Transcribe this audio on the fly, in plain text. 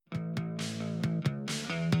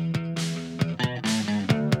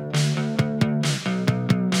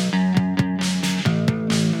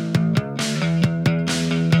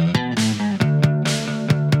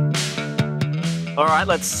All right,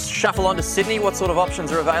 let's shuffle on to Sydney. What sort of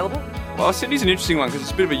options are available? Well, Sydney's an interesting one because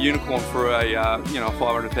it's a bit of a unicorn for a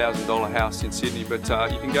 $500,000 house in Sydney. But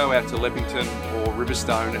you can go out to Leppington or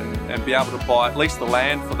Riverstone and be able to buy at least the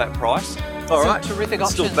land for that price. All right, terrific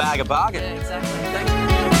option. Still bag a bargain. Yeah, exactly. Thanks.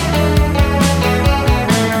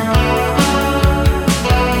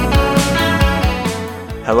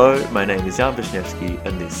 Hello, my name is Jan Wisniewski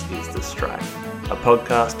and this is The Strife, a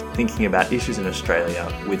podcast thinking about issues in Australia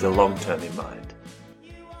with the long term in mind.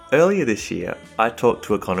 Earlier this year, I talked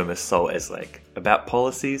to economist Sol Eslake about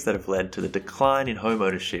policies that have led to the decline in home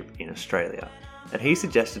ownership in Australia, and he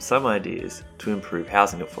suggested some ideas to improve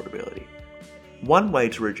housing affordability. One way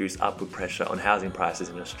to reduce upward pressure on housing prices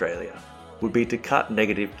in Australia would be to cut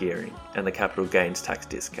negative gearing and the capital gains tax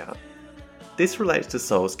discount. This relates to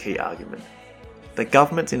Sol's key argument that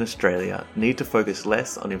governments in Australia need to focus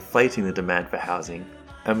less on inflating the demand for housing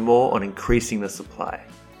and more on increasing the supply.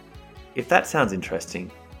 If that sounds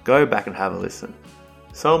interesting, go back and have a listen.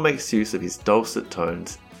 Sol makes use of his dulcet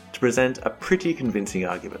tones to present a pretty convincing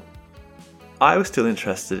argument. I was still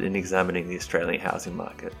interested in examining the Australian housing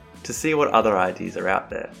market to see what other ideas are out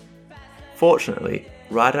there. Fortunately,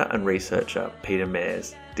 writer and researcher Peter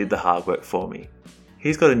Mares did the hard work for me.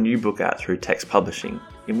 He's got a new book out through Text Publishing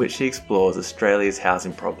in which he explores Australia's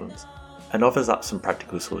housing problems and offers up some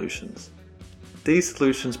practical solutions. These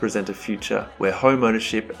solutions present a future where home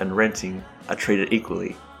ownership and renting are treated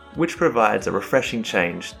equally, which provides a refreshing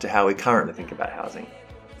change to how we currently think about housing.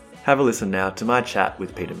 Have a listen now to my chat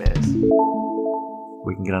with Peter Mares.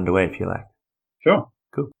 We can get underway if you like. Sure.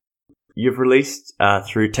 Cool. You've released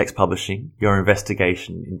through Text Publishing your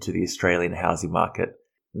investigation into the Australian housing market,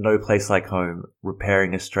 No Place Like Home,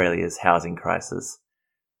 Repairing Australia's Housing Crisis.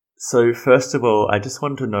 So first of all, I just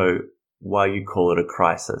want to know why you call it a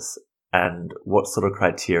crisis and what sort of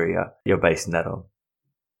criteria you're basing that on.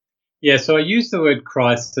 Yeah, so I use the word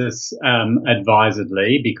crisis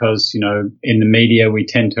advisedly because, in the media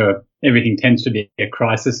everything tends to be a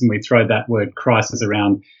crisis and we throw that word crisis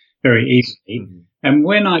around very easily. Mm-hmm. And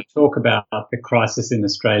when I talk about the crisis in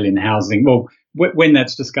Australian housing, well, when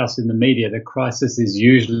that's discussed in the media, the crisis is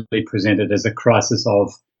usually presented as a crisis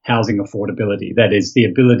of housing affordability. That is the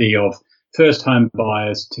ability of first home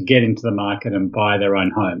buyers to get into the market and buy their own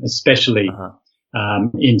home, especially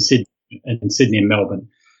in Sydney and Melbourne.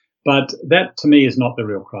 But that, to me, is not the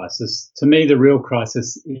real crisis. To me, the real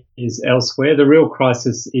crisis is elsewhere. The real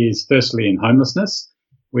crisis is firstly in homelessness,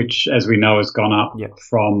 which, as we know, has gone up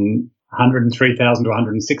from 103,000 to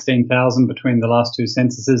 116,000 between the last two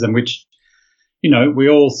censuses, and which, we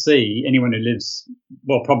all see. Anyone who lives,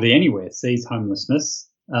 probably anywhere, sees homelessness.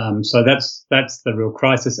 So that's the real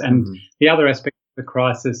crisis. And the other aspect of the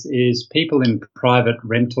crisis is people in private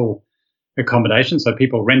rental accommodation, so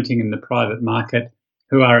people renting in the private market,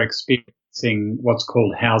 who are experiencing what's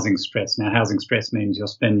called housing stress. Now, housing stress means you're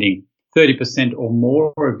spending 30% or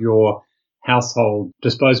more of your household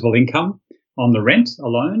disposable income on the rent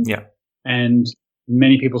alone. Yeah. And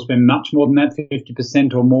many people spend much more than that,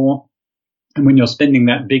 50% or more. And when you're spending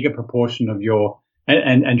that bigger proportion of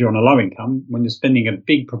and you're on a low income, when you're spending a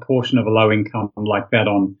big proportion of a low income like that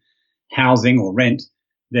on housing or rent,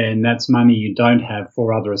 then that's money you don't have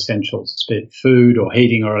for other essentials, be it food or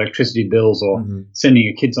heating or electricity bills or sending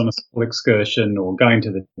your kids on a school excursion or going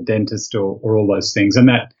to the dentist or all those things. And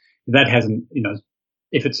that hasn't,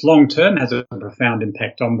 if it's long term, has a profound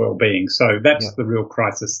impact on well-being. So that's the real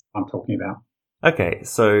crisis I'm talking about. Okay,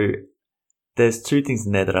 so there's two things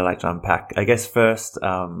in there that I'd like to unpack. I guess first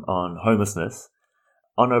on homelessness.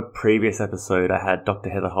 On a previous episode, I had Dr.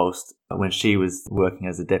 Heather Holst when she was working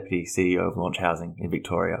as the Deputy CEO of Launch Housing in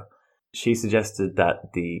Victoria. She suggested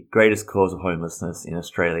that the greatest cause of homelessness in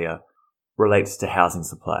Australia relates to housing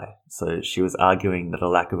supply. So she was arguing that a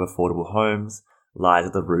lack of affordable homes lies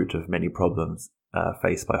at the root of many problems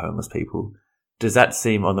faced by homeless people. Does that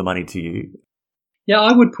seem on the money to you? Yeah,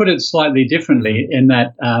 I would put it slightly differently in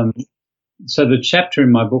that so the chapter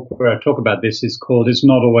in my book where I talk about this is called It's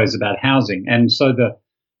Not Always About Housing. And so the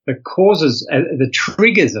causes, the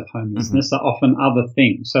triggers of homelessness are often other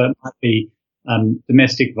things. So it might be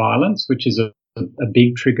domestic violence, which is a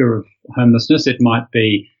big trigger of homelessness. It might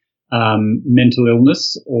be mental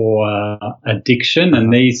illness or addiction.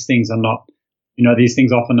 And these things are not, these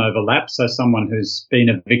things often overlap. So someone who's been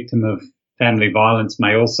a victim of family violence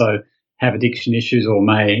may also have addiction issues or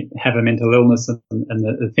may have a mental illness, and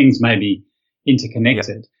the things may be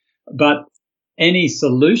interconnected. But any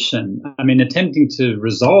solution, attempting to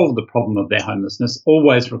resolve the problem of their homelessness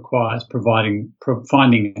always requires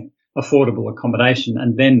finding affordable accommodation.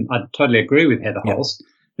 And then I totally agree with Heather Holst.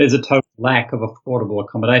 There's a total lack of affordable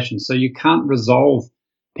accommodation. So you can't resolve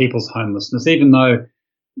people's homelessness, even though,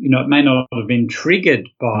 it may not have been triggered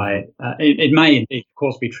by, it may indeed, of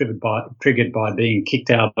course, be triggered by being kicked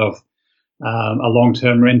out of a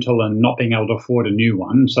long-term rental and not being able to afford a new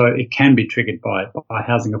one. So it can be triggered by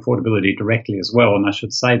housing affordability directly as well, and I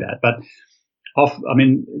should say that. But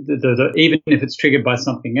even if it's triggered by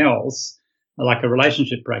something else, like a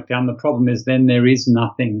relationship breakdown, the problem is then there is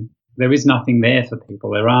nothing there for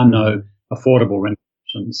people. There are no affordable rental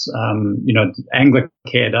options.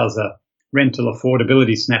 Anglicare does a rental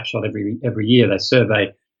affordability snapshot every year. They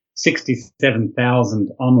survey 67,000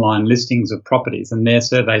 online listings of properties, and their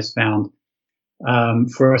surveys found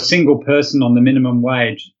for a single person on the minimum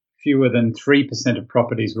wage, fewer than 3% of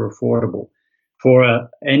properties were affordable. For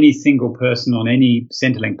any single person on any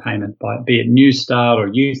Centrelink payment, be it New Start or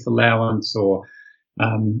youth allowance or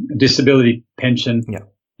disability pension,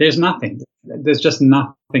 there's nothing. There's just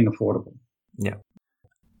nothing affordable. Yeah.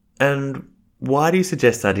 And why do you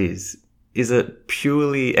suggest that is? Is it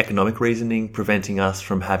purely economic reasoning preventing us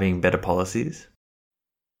from having better policies?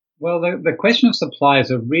 Well, the question of supply is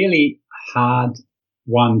a really hard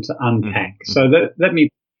one to unpack. Mm-hmm. So let me,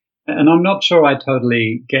 and I'm not sure I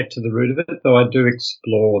totally get to the root of it, though I do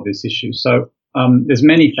explore this issue. So there's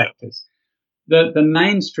many factors. The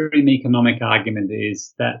mainstream economic argument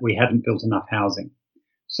is that we haven't built enough housing.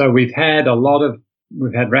 So we've had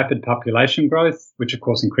rapid population growth, which of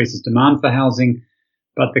course increases demand for housing,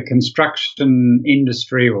 but the construction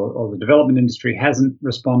industry or the development industry hasn't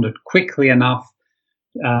responded quickly enough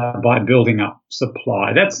by building up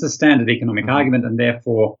supply. That's the standard economic argument, and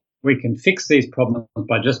therefore we can fix these problems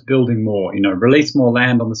by just building more, release more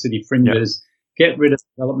land on the city fringes, get rid of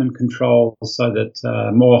development controls so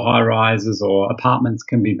that more high-rises or apartments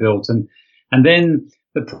can be built. And then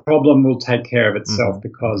the problem will take care of itself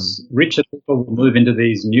because richer people will move into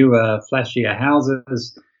these newer, flashier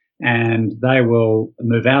houses, and they will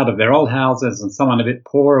move out of their old houses, and someone a bit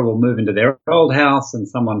poorer will move into their old house, and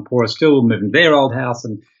someone poorer still will move into their old house,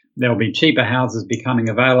 and there'll be cheaper houses becoming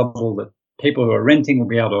available that people who are renting will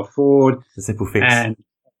be able to afford. The simple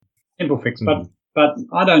fix. But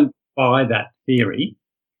I don't buy that theory,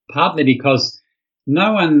 partly because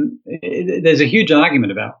there's a huge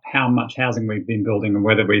argument about how much housing we've been building and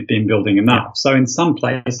whether we've been building enough. Yeah. So in some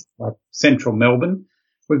places like central Melbourne,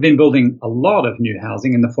 we've been building a lot of new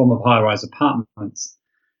housing in the form of high-rise apartments,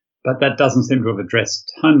 but that doesn't seem to have addressed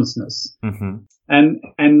homelessness. Mm-hmm.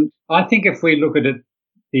 And I think if we look at it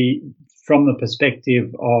from the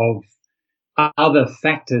perspective of other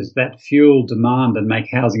factors that fuel demand and make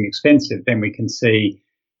housing expensive, then we can see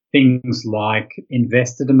things like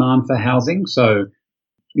investor demand for housing. So,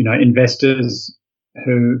 investors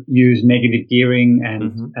who use negative gearing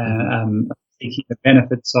and seeking the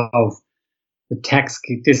benefits of the tax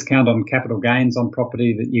discount on capital gains on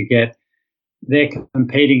property that you get, they're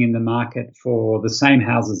competing in the market for the same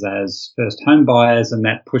houses as first home buyers, and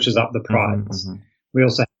that pushes up the price. Mm-hmm. We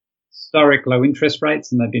also have historic low interest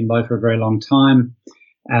rates, and they've been low for a very long time.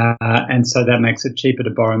 And so that makes it cheaper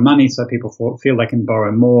to borrow money, so people feel they can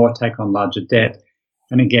borrow more, take on larger debt.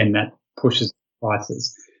 And again, that pushes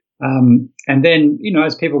prices. And then,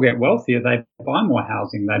 as people get wealthier, they buy more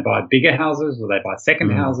housing. They buy bigger houses or they buy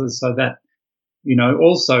second houses, so that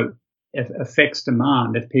also affects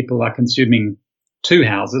demand if people are consuming two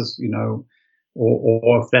houses,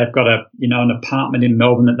 or if they've got an apartment in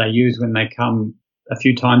Melbourne that they use when they come a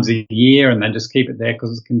few times a year and they just keep it there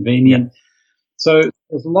because it's convenient. Yeah. So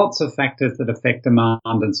there's lots of factors that affect demand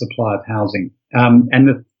and supply of housing.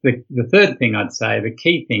 And the third thing I'd say, the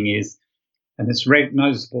key thing is, and it's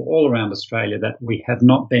noticeable all around Australia, that we have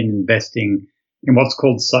not been investing in what's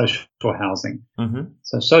called social housing. Mm-hmm.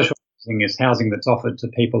 So social housing is housing that's offered to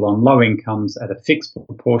people on low incomes at a fixed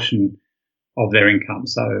proportion of their income.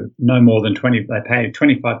 So no more than they pay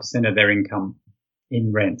 25% of their income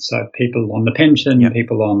in rent. So people on the pension,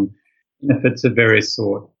 people on benefits of various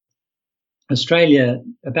sort. Australia,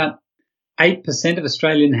 about 8% of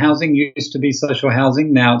Australian housing used to be social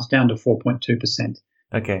housing. Now it's down to 4.2%.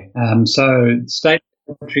 Okay. So state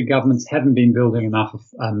and territory governments haven't been building enough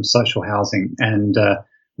social housing, and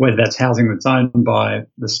whether that's housing that's owned by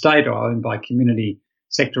the state or owned by community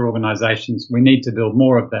sector organisations, we need to build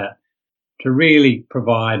more of that to really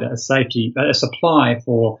provide a supply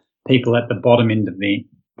for people at the bottom end of the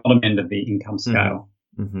income scale.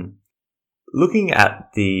 Mm-hmm. Looking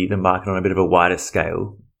at the market on a bit of a wider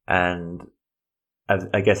scale, and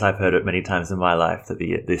I guess I've heard it many times in my life that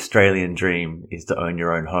the Australian dream is to own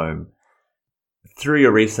your own home. Through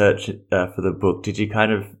your research for the book, did you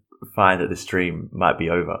kind of find that this dream might be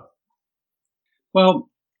over? Well,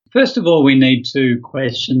 first of all, we need to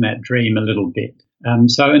question that dream a little bit.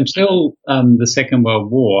 So until the Second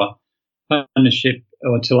World War, home ownership,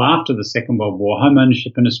 or until after the Second World War, home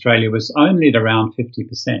ownership in Australia was only at around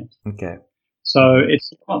 50%. Okay. So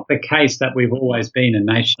it's not the case that we've always been a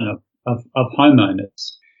nation of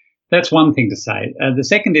homeowners. That's one thing to say. The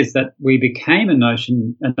second is that we became a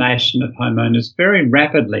nation of homeowners very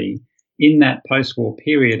rapidly in that post-war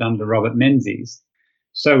period under Robert Menzies.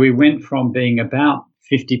 So we went from being about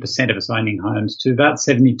 50% of us owning homes to about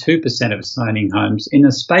 72% of us owning homes in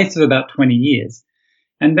a space of about 20 years.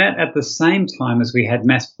 And that at the same time as we had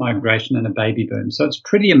mass migration and a baby boom. So it's a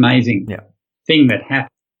pretty amazing thing that happened.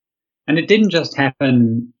 And it didn't just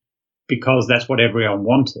happen because that's what everyone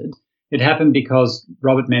wanted. It happened because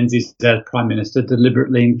Robert Menzies, as Prime Minister,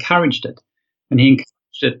 deliberately encouraged it. And he encouraged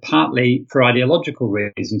it partly for ideological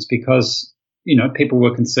reasons because, people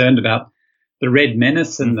were concerned about the Red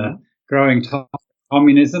Menace and the growing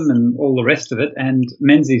communism and all the rest of it. And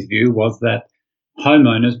Menzies' view was that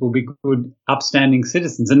homeowners will be good, upstanding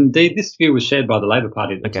citizens. And indeed, this view was shared by the Labor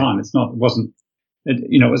Party at the time. It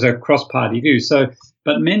was a cross-party view. So,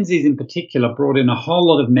 but Menzies in particular brought in a whole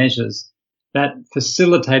lot of measures that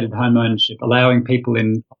facilitated home ownership, allowing people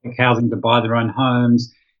in public housing to buy their own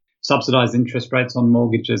homes, subsidised interest rates on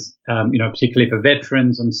mortgages, particularly for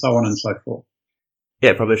veterans, and so on and so forth. Yeah,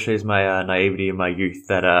 it probably shows my naivety in my youth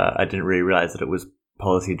that I didn't really realise that it was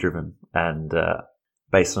policy-driven and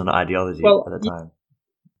based on ideology at the time.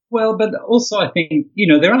 Well, but also I think,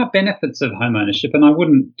 there are benefits of home ownership, and I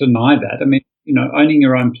wouldn't deny that. I mean, owning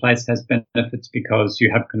your own place has benefits because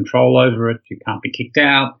you have control over it. You can't be kicked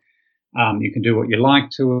out. You can do what you like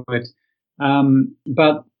to it.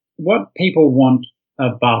 But what people want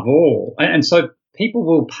above all, and so people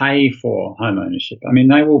will pay for home ownership. I mean,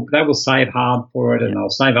 they will save hard for it, and they'll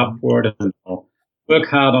save up for it, and they'll work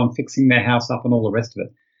hard on fixing their house up and all the rest of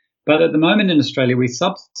it. But at the moment in Australia, we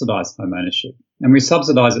subsidise home ownership, and we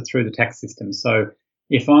subsidise it through the tax system. So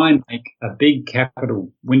if I make a big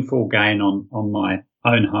capital windfall gain on my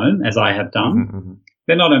own home, as I have done,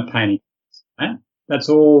 then I don't pay any tax. Right? That's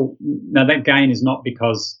all. Now, that gain is not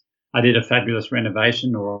because I did a fabulous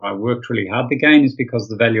renovation or I worked really hard. The gain is because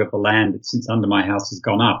the value of the land that sits under my house has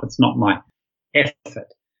gone up. It's not my effort.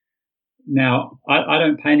 Now, I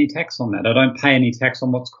don't pay any tax on that. I don't pay any tax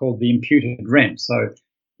on what's called the imputed rent. So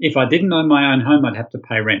if I didn't own my own home, I'd have to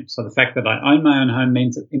pay rent. So the fact that I own my own home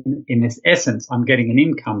means that in this essence, I'm getting an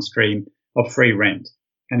income stream of free rent.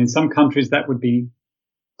 And in some countries, that would be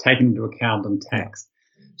taken into account and taxed.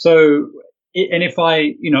 So, and if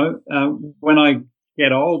I, when I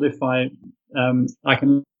get old, if I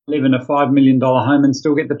can live in a $5 million home and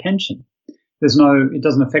still get the pension. It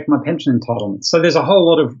doesn't affect my pension entitlement. So there's a whole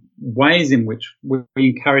lot of ways in which we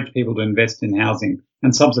encourage people to invest in housing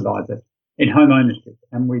and subsidise it in home ownership,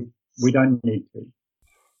 and we don't need to.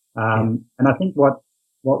 And I think what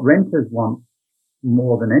renters want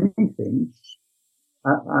more than anything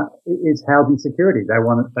is housing security. They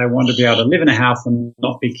want to be able to live in a house and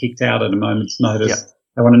not be kicked out at a moment's notice. Yep.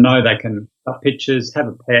 They want to know they can cut pictures, have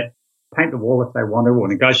a pet, paint the wall if they want to, or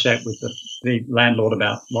negotiate with the landlord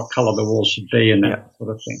about what colour the wall should be and that sort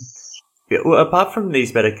of thing. Yeah, well, apart from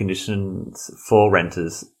these better conditions for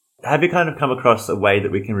renters, have you kind of come across a way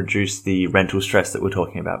that we can reduce the rental stress that we're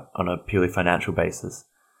talking about on a purely financial basis?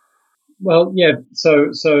 Well, yeah.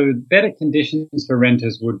 So better conditions for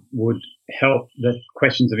renters would help the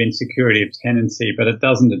questions of insecurity of tenancy, but it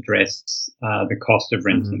doesn't address the cost of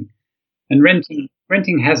renting. And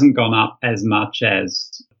renting hasn't gone up as much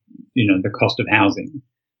as, the cost of housing.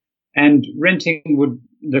 And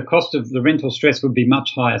the cost of the rental stress would be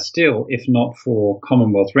much higher still if not for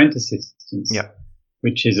Commonwealth Rent Assistance,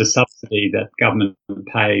 which is a subsidy that government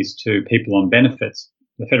pays to people on benefits.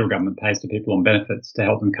 The federal government pays to people on benefits to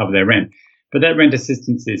help them cover their rent. But that rent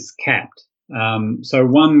assistance is capped. So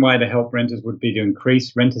one way to help renters would be to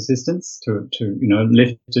increase rent assistance to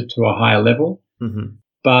lift it to a higher level.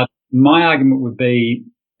 But my argument would be,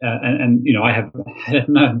 I have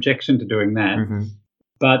no objection to doing that.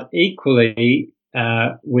 But equally,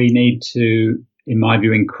 we need to, in my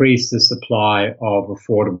view, increase the supply of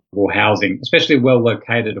affordable housing, especially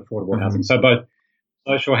well-located affordable housing. So both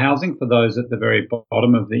social housing for those at the very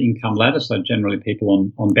bottom of the income ladder, so generally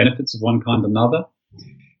people on benefits of one kind or another,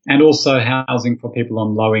 and also housing for people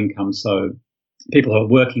on low income, so people who are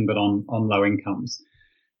working but on low incomes.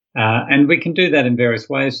 And we can do that in various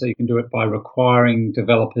ways. So you can do it by requiring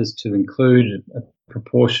developers to include a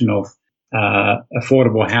proportion of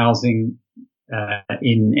affordable housing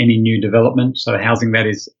in any new development, so housing that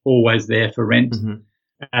is always there for rent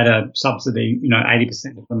at a subsidy,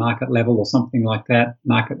 80% of the market level or something like that,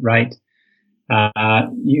 market rate.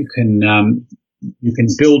 You can you can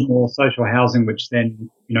build more social housing, which then,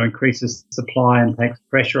 increases supply and takes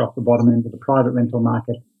pressure off the bottom end of the private rental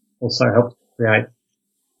market, also helps create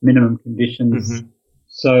minimum conditions.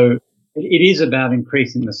 So it is about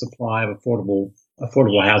increasing the supply of affordable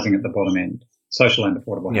housing at the bottom end, social and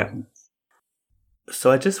affordable housing.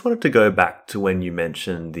 So I just wanted to go back to when you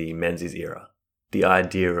mentioned the Menzies era, the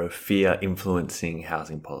idea of fear influencing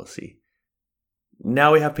housing policy.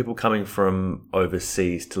 Now we have people coming from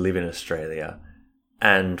overseas to live in Australia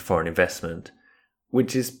and foreign investment,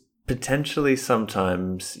 which is potentially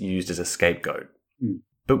sometimes used as a scapegoat.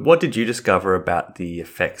 But what did you discover about the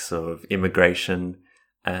effects of immigration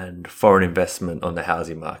and foreign investment on the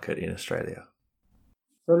housing market in Australia?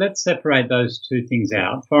 So let's separate those two things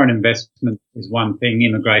out. Foreign investment is one thing,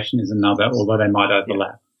 immigration is another, although they might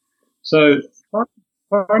overlap. So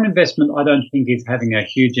foreign investment, I don't think, is having a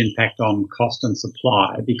huge impact on cost and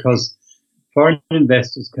supply because foreign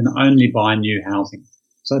investors can only buy new housing.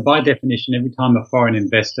 So by definition, every time a foreign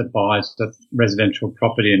investor buys a residential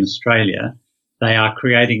property in Australia, they are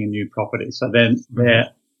creating a new property. So then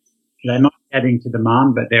they're not adding to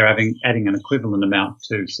demand, but they're adding an equivalent amount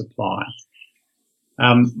to supply.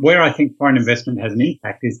 Where I think foreign investment has an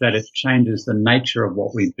impact is that it changes the nature of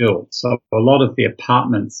what we build. So a lot of the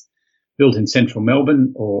apartments built in central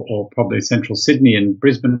Melbourne or probably central Sydney and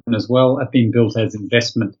Brisbane as well have been built as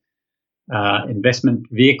investment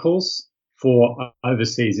vehicles for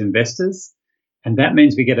overseas investors. And that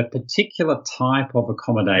means we get a particular type of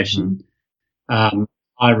accommodation,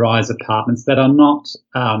 high-rise apartments that are not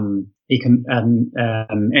energy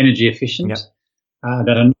efficient,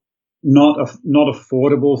 that are not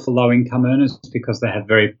affordable for low-income earners because they have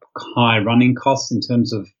very high running costs in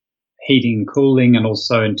terms of heating and cooling and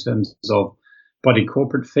also in terms of body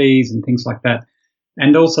corporate fees and things like that,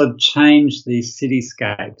 and also change the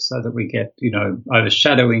cityscape so that we get,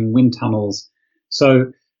 overshadowing, wind tunnels.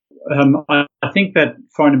 So I think that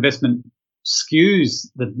foreign investment skews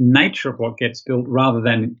the nature of what gets built rather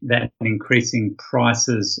than increasing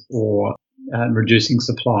prices or reducing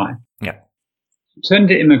supply. Yeah. Turn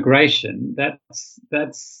to immigration, that's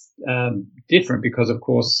different because, of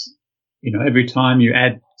course, every time you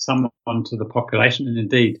add someone to the population, and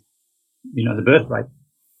indeed, the birth rate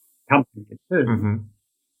comes from it too.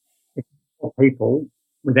 If more people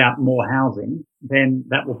without more housing, then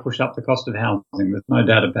that will push up the cost of housing. There's no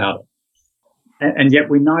doubt about it. And yet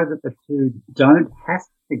we know that the two don't have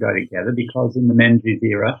to go together because in the Menzies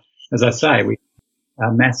era, as I say, we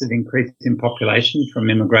a massive increase in population from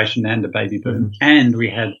immigration and a baby boom, and we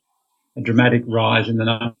had a dramatic rise in the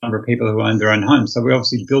number of people who owned their own homes. So we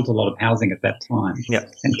obviously built a lot of housing at that time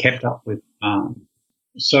and kept up with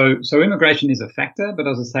So immigration is a factor, but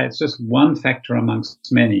as I say, it's just one factor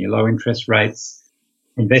amongst many: low interest rates,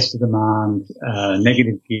 investor demand,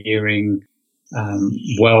 negative gearing,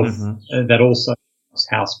 wealth that also affects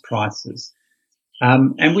house prices.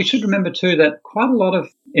 And we should remember too that quite a lot of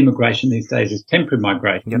immigration these days is temporary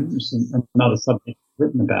migration, which is another subject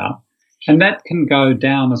written about, and that can go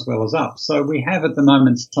down as well as up. So we have at the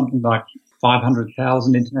moment something like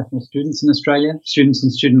 500,000 international students in Australia, students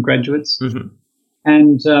and student graduates,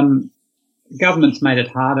 and government's made it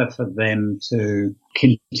harder for them to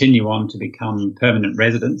continue on to become permanent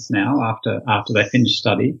residents now after they finish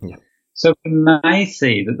study. So we may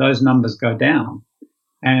see that those numbers go down.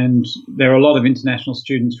 And there are a lot of international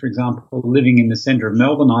students, for example, living in the centre of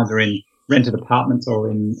Melbourne, either in rented apartments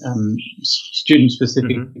or in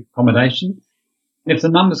student-specific accommodation. And if the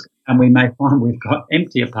numbers go down, we may find we've got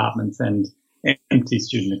empty apartments and empty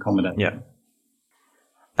student accommodation.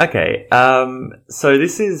 Okay, so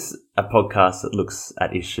this is a podcast that looks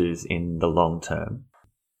at issues in the long term.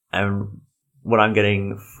 And what I'm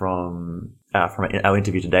getting from our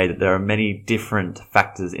interview today, that there are many different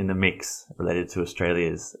factors in the mix related to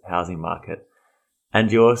Australia's housing market.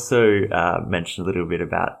 And you also mentioned a little bit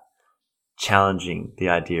about challenging the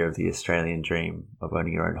idea of the Australian dream of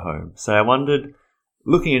owning your own home. So I wondered,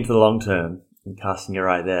 looking into the long term and casting your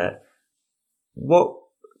eye there, what,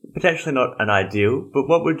 potentially not an ideal, but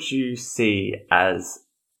what would you see as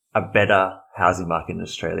a better housing market in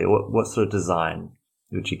Australia? What sort of design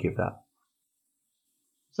would you give that?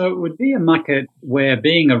 So it would be a market where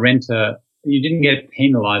being a renter, you didn't get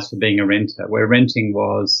penalised for being a renter, where renting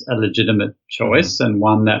was a legitimate choice and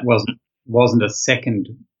one that wasn't a second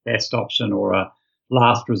best option or a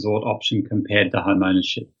last resort option compared to home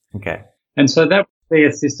ownership. Okay. And so that would be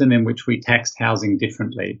a system in which we taxed housing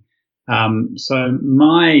differently. So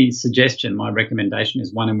my suggestion, my recommendation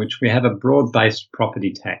is one in which we have a broad-based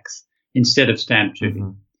property tax instead of stamp duty.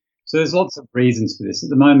 So there's lots of reasons for this. At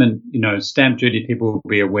the moment, stamp duty, people will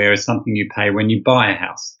be aware, is something you pay when you buy a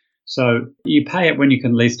house. So you pay it when you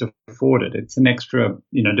can least afford it. It's an extra,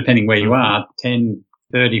 depending where you are, $10,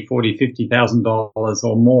 $30, $40, $50,000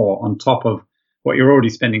 or more on top of what you're already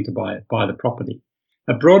spending to buy the property.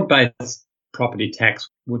 A broad-based property tax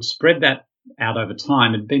would spread that out over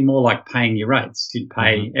time. It'd be more like paying your rates. You'd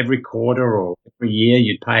pay every quarter or every year,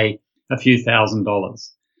 you'd pay a few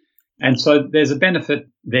 $1,000s. And so there's a benefit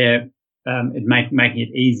there, making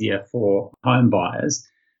it easier for home buyers.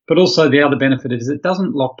 But also the other benefit is it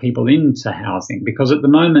doesn't lock people into housing, because at the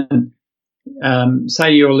moment,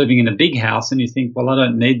 say you're living in a big house and you think, well, I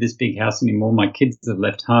don't need this big house anymore. My kids have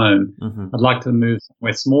left home. I'd like to move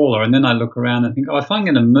somewhere smaller. And then I look around and think, if I'm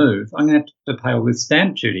going to move, I'm going to have to pay all this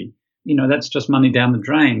stamp duty. That's just money down the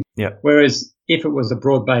drain. Yeah. Whereas if it was a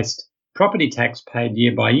broad-based property tax paid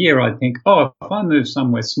year by year, I'd think, if I move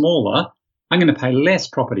somewhere smaller, I'm going to pay less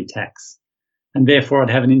property tax. And therefore I'd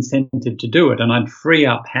have an incentive to do it. And I'd free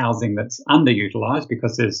up housing that's underutilized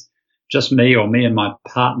because there's just me and my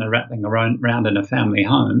partner rattling around in a family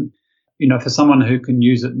home, for someone who can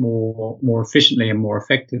use it more efficiently and more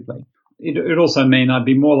effectively. It also mean I'd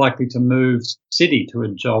be more likely to move city to a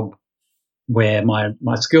job where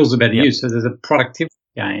my skills are better used. So there's a productivity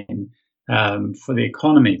gain for the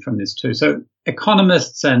economy from this too. So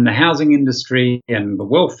economists and the housing industry and the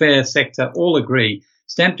welfare sector all agree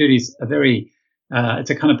stamp duties are it's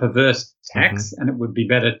a kind of perverse tax, and it would be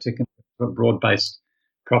better to consider a broad-based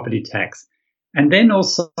property tax. And then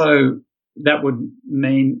also that would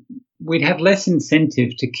mean we'd have less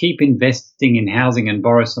incentive to keep investing in housing and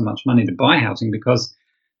borrow so much money to buy housing, because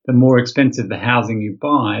the more expensive the housing you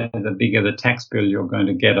buy, the bigger the tax bill you're going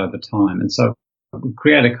to get over time. And so it would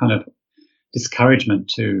create a kind of discouragement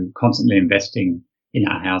to constantly investing in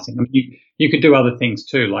our housing. I mean, you could do other things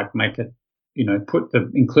too, like make it,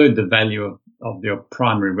 include the value of your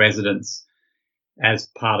primary residence as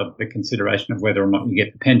part of the consideration of whether or not you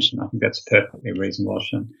get the pension. I think that's perfectly reasonable,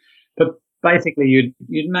 Sean. But basically,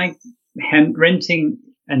 you'd make renting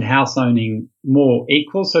and house owning more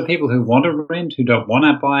equal, so people who want to rent, who don't want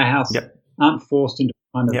to buy a house, aren't forced into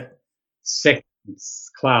kind of second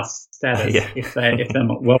class status if they're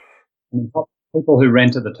not well. People who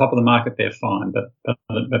rent at the top of the market, they're fine,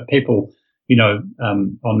 but people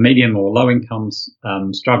on medium or low incomes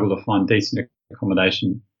struggle to find decent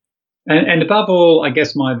accommodation. And above all, I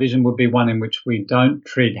guess my vision would be one in which we don't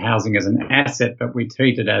treat housing as an asset, but we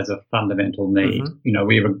treat it as a fundamental need.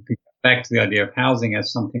 We go back to the idea of housing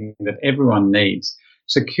as something that everyone needs.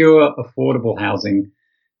 Secure, affordable housing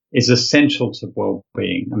is essential to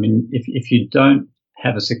well-being. I mean, if you don't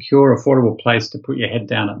have a secure, affordable place to put your head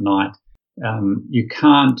down at night, you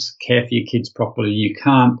can't care for your kids properly. You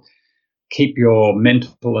can't keep your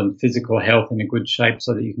mental and physical health in a good shape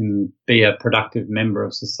so that you can be a productive member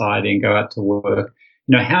of society and go out to work.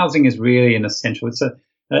 Housing is really an essential. It's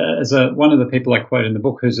one of the people I quote in the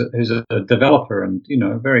book who's a developer and,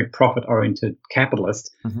 a very profit-oriented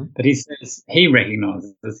capitalist, but he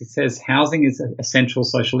recognizes housing is an essential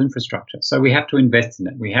social infrastructure. So we have to invest in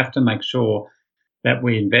it. We have to make sure that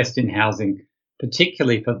we invest in housing,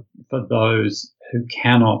 particularly for those who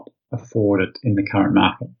cannot afford it in the current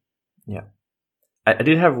market. Yeah. I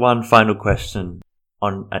did have one final question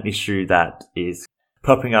on an issue that is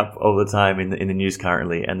popping up all the time in the news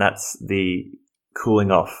currently, and that's the cooling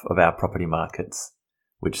off of our property markets,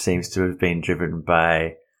 which seems to have been driven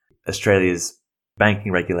by Australia's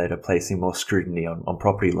banking regulator placing more scrutiny on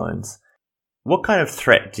property loans. What kind of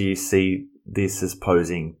threat do you see this as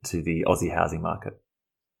posing to the Aussie housing market?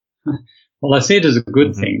 Well, I see it as a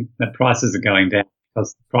good thing that prices are going down,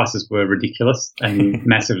 because prices were ridiculous and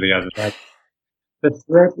massively overvalued. The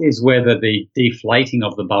threat is whether the deflating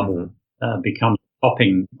of the bubble becomes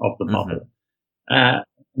popping of the bubble.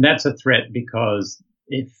 That's a threat because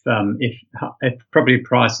if property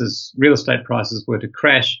prices, real estate prices were to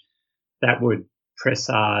crash, that would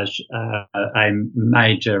presage a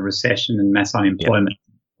major recession and mass unemployment,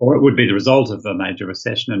 or it would be the result of a major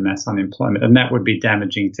recession and mass unemployment, and that would be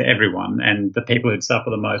damaging to everyone. And the people who'd suffer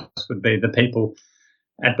the most would be the people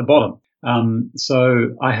at the bottom.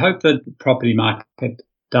 So I hope that the property market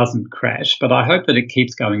doesn't crash, but I hope that it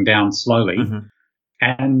keeps going down slowly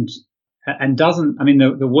and doesn't. I mean,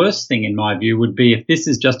 the worst thing in my view would be if this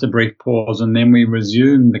is just a brief pause and then we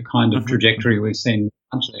resume the kind of trajectory we've seen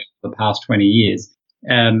over the past 20 years.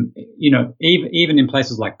 Even in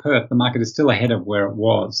places like Perth, the market is still ahead of where it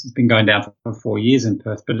was. It's been going down for 4 years in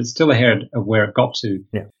Perth, but it's still ahead of where it got to.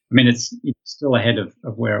 Yeah. I mean, it's still ahead of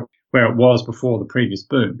where it was before the previous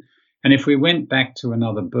boom. And if we went back to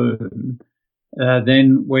another boom,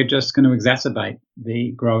 then we're just going to exacerbate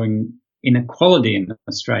the growing inequality in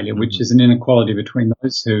Australia, which is an inequality between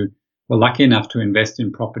those who were lucky enough to invest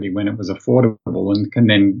in property when it was affordable and can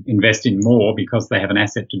then invest in more because they have an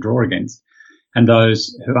asset to draw against. And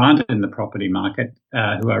those who aren't in the property market,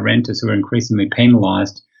 who are renters, who are increasingly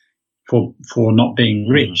penalised for not being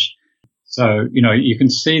rich. So, you can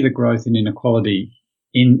see the growth in inequality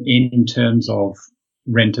in terms of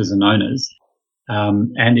renters and owners.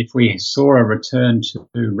 And if we saw a return to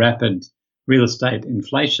rapid real estate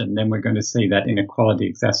inflation, then we're going to see that inequality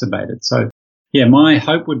exacerbated. So, yeah, my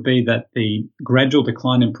hope would be that the gradual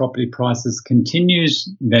decline in property prices continues,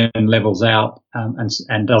 then levels out,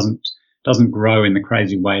 and doesn't grow in the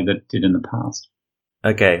crazy way that it did in the past.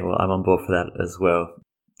 Okay, well, I'm on board for that as well.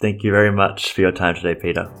 Thank you very much for your time today,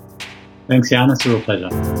 Peter. Thanks, Jan. It's a real pleasure.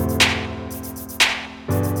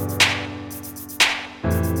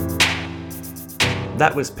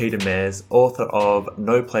 That was Peter Mares, author of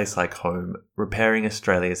No Place Like Home, Repairing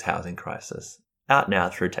Australia's Housing Crisis, out now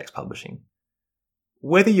through Text Publishing.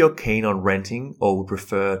 Whether you're keen on renting or would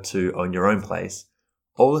prefer to own your own place,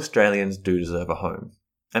 all Australians do deserve a home,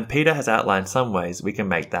 and Peter has outlined some ways we can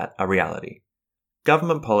make that a reality.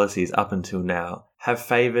 Government policies up until now have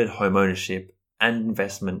favoured home ownership and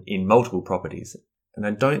investment in multiple properties, and I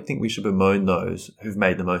don't think we should bemoan those who've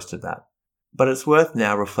made the most of that. But it's worth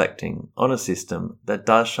now reflecting on a system that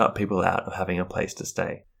does shut people out of having a place to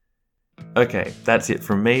stay. Okay, that's it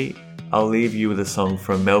from me. I'll leave you with a song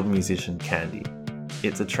from Melbourne musician Candy.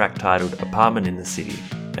 It's a track titled Apartment in the City,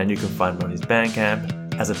 and you can find it on his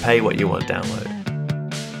Bandcamp as a pay what you want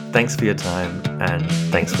download. Thanks for your time, and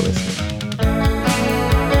thanks for listening.